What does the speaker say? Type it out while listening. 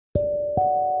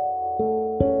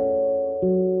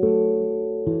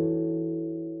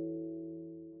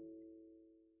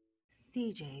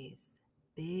CJ's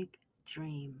Big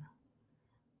Dream,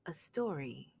 a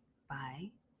story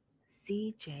by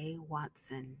CJ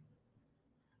Watson,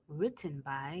 written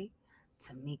by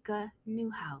Tamika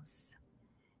Newhouse,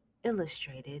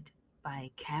 illustrated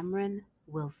by Cameron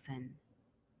Wilson.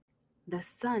 The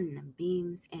sun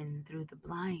beams in through the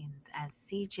blinds as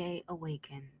CJ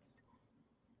awakens.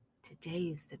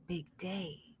 Today's the big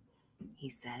day, he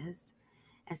says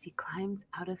as he climbs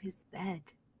out of his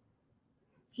bed.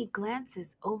 He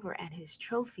glances over at his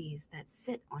trophies that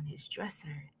sit on his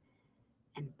dresser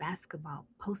and basketball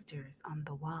posters on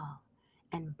the wall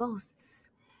and boasts,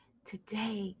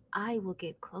 "Today I will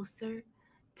get closer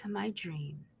to my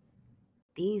dreams.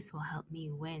 These will help me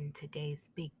win today's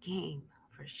big game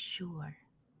for sure."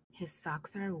 His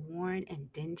socks are worn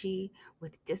and dingy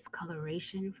with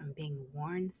discoloration from being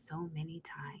worn so many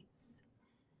times.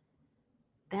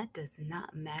 That does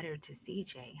not matter to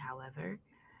CJ, however,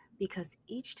 because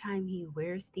each time he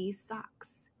wears these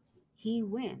socks, he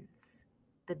wins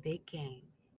the big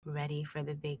game. Ready for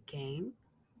the big game?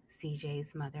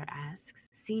 CJ's mother asks.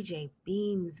 CJ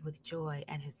beams with joy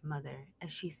at his mother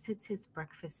as she sits his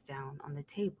breakfast down on the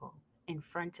table in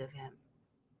front of him.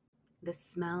 The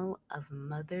smell of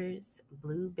mother's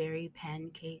blueberry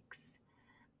pancakes,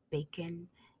 bacon,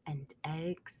 and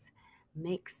eggs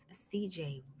makes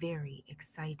CJ very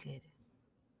excited.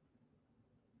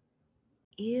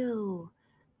 "Ew,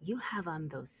 you have on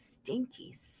those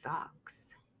stinky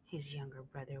socks," his younger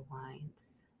brother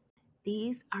whines.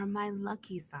 "These are my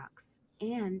lucky socks,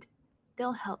 and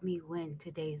they'll help me win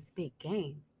today's big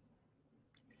game,"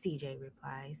 CJ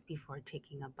replies before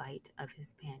taking a bite of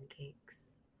his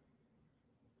pancakes.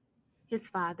 His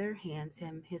father hands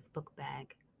him his book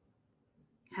bag.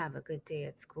 "Have a good day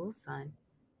at school, son,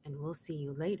 and we'll see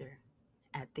you later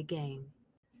at the game."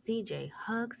 CJ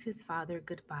hugs his father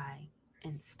goodbye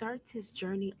and starts his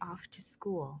journey off to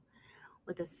school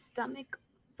with a stomach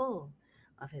full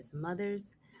of his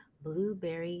mother's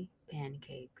blueberry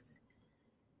pancakes.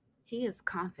 He is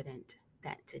confident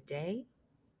that today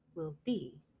will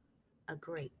be a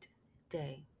great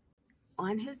day.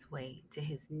 On his way to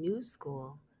his new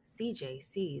school, CJ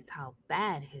sees how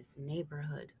bad his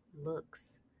neighborhood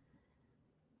looks.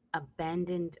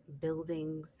 Abandoned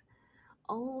buildings,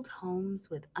 old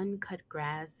homes with uncut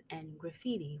grass, and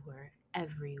graffiti were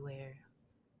everywhere.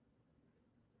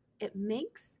 It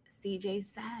makes CJ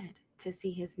sad to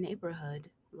see his neighborhood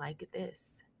like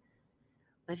this,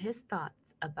 but his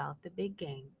thoughts about the big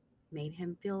game made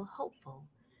him feel hopeful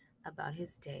about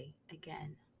his day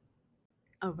again.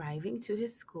 Arriving to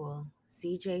his school,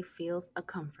 CJ feels a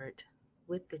comfort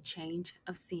with the change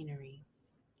of scenery.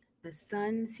 The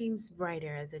sun seems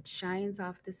brighter as it shines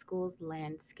off the school's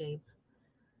landscape.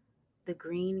 The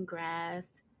green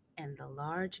grass and the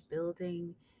large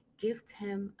building gives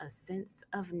him a sense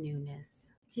of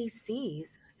newness. He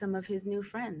sees some of his new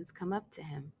friends come up to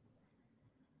him.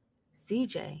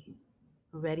 "CJ,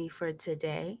 ready for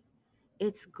today?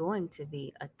 It's going to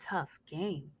be a tough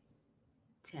game,"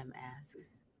 Tim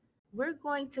asks. "We're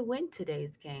going to win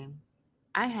today's game.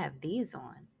 I have these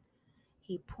on."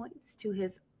 He points to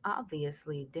his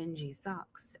obviously dingy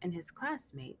socks, and his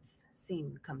classmates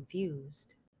seem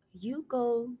confused. "You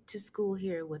go to school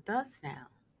here with us now.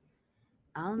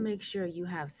 I'll make sure you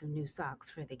have some new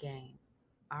socks for the game.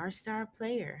 Our star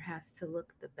player has to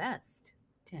look the best,"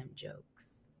 Tim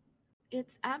jokes.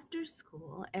 It's after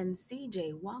school, and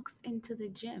CJ walks into the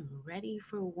gym ready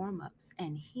for warm ups,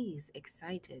 and he's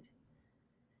excited.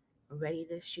 "Ready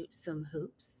to shoot some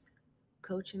hoops?"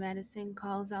 Coach Madison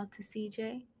calls out to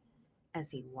CJ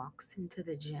as he walks into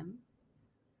the gym.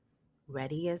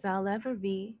 "Ready as I'll ever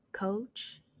be,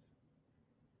 Coach."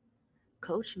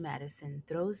 Coach Madison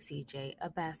throws CJ a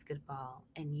basketball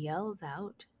and yells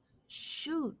out,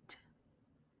 "Shoot!"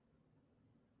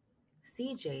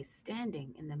 CJ's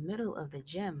standing in the middle of the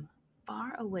gym,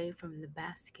 far away from the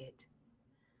basket.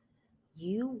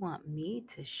 "You want me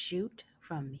to shoot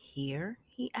from here?"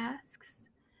 he asks,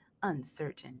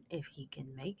 uncertain if he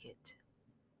can make it.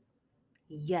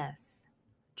 "Yes,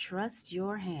 trust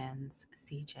your hands,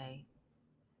 CJ."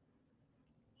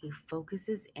 He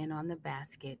focuses in on the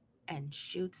basket and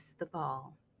shoots the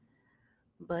ball,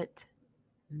 but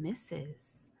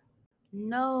misses.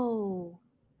 "No!"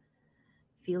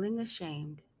 Feeling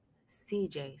ashamed,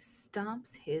 CJ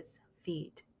stomps his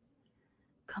feet.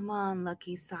 "Come on,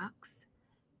 Lucky Socks.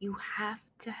 You have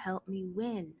to help me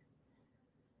win."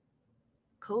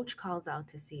 Coach calls out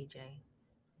to CJ,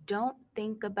 "Don't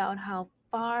think about how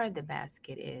far the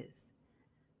basket is.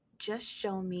 Just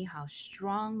show me how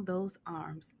strong those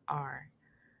arms are.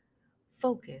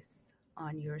 Focus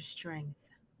on your strength."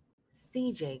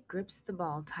 CJ grips the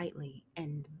ball tightly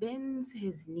and bends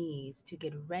his knees to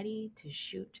get ready to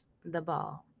shoot the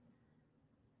ball.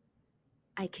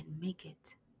 I can make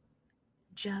it.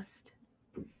 Just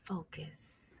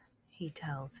focus, he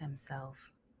tells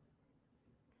himself.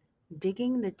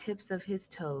 Digging the tips of his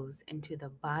toes into the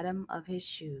bottom of his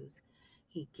shoes,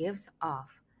 he gives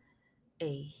off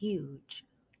a huge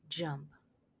jump,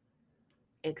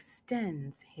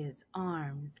 extends his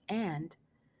arms, and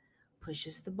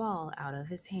pushes the ball out of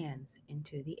his hands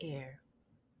into the air.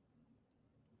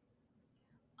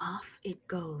 Off it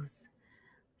goes,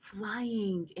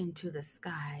 flying into the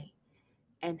sky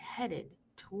and headed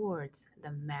towards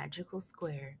the magical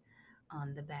square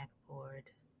on the backboard.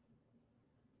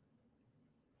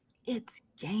 It's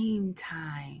game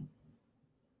time.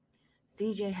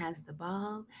 CJ has the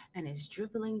ball and is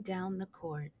dribbling down the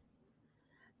court.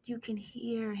 You can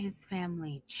hear his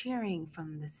family cheering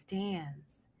from the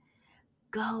stands.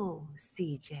 Go,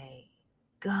 CJ,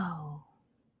 go.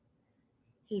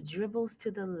 He dribbles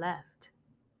to the left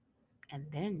and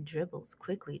then dribbles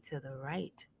quickly to the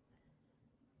right.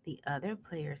 The other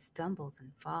player stumbles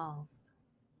and falls.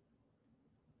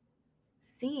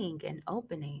 Seeing an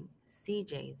opening,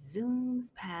 CJ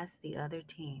zooms past the other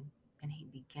team and he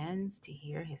begins to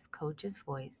hear his coach's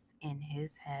voice in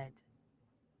his head.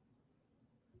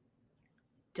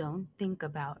 Don't think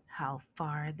about how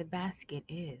far the basket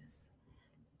is.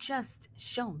 Just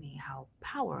show me how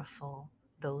powerful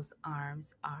those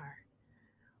arms are.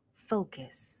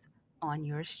 Focus on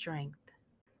your strength.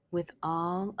 With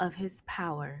all of his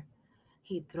power,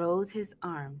 he throws his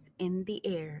arms in the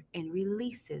air and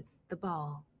releases the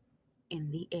ball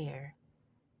in the air.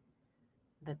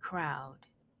 The crowd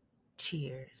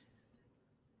cheers.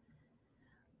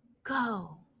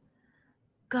 Go,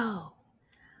 go,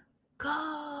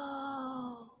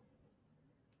 go!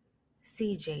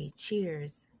 CJ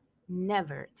cheers,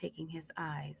 never taking his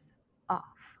eyes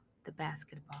off the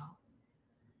basketball.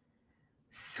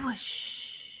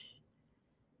 Swoosh!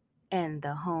 And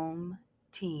the home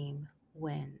team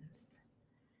wins.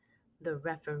 The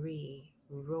referee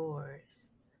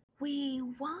roars. We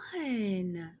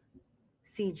won!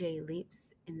 CJ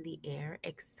leaps in the air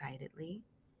excitedly.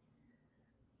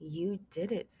 You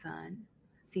did it, son.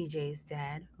 CJ's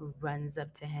dad runs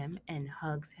up to him and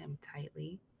hugs him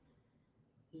tightly.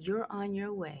 You're on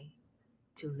your way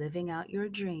to living out your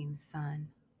dreams, son.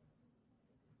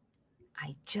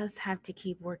 I just have to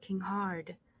keep working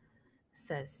hard,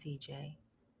 says CJ.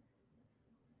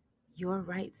 You're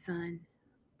right, son,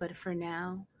 but for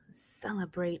now,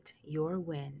 celebrate your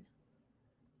win.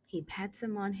 He pats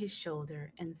him on his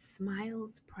shoulder and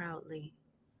smiles proudly.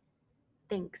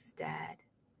 Thanks, Dad.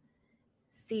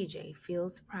 CJ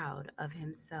feels proud of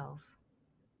himself.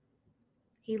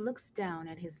 He looks down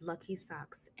at his lucky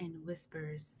socks and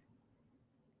whispers,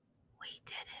 We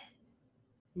did it.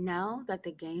 Now that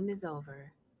the game is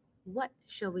over, what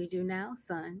shall we do now,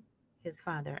 son? His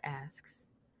father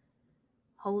asks.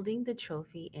 Holding the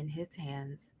trophy in his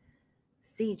hands,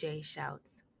 CJ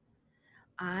shouts,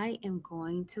 I am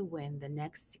going to win the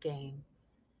next game,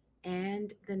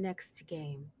 and the next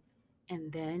game,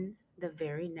 and then the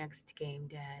very next game,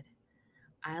 Dad.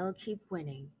 I'll keep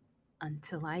winning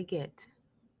until I get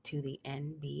to the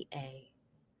NBA.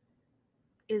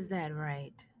 Is that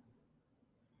right?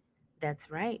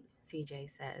 That's right, CJ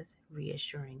says,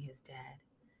 reassuring his dad.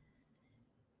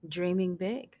 Dreaming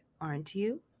big, aren't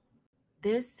you?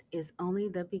 This is only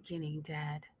the beginning,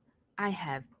 Dad. I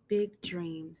have big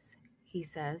dreams, he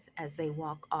says as they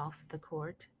walk off the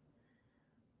court.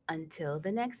 Until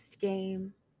the next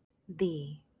game,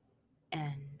 the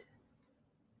end.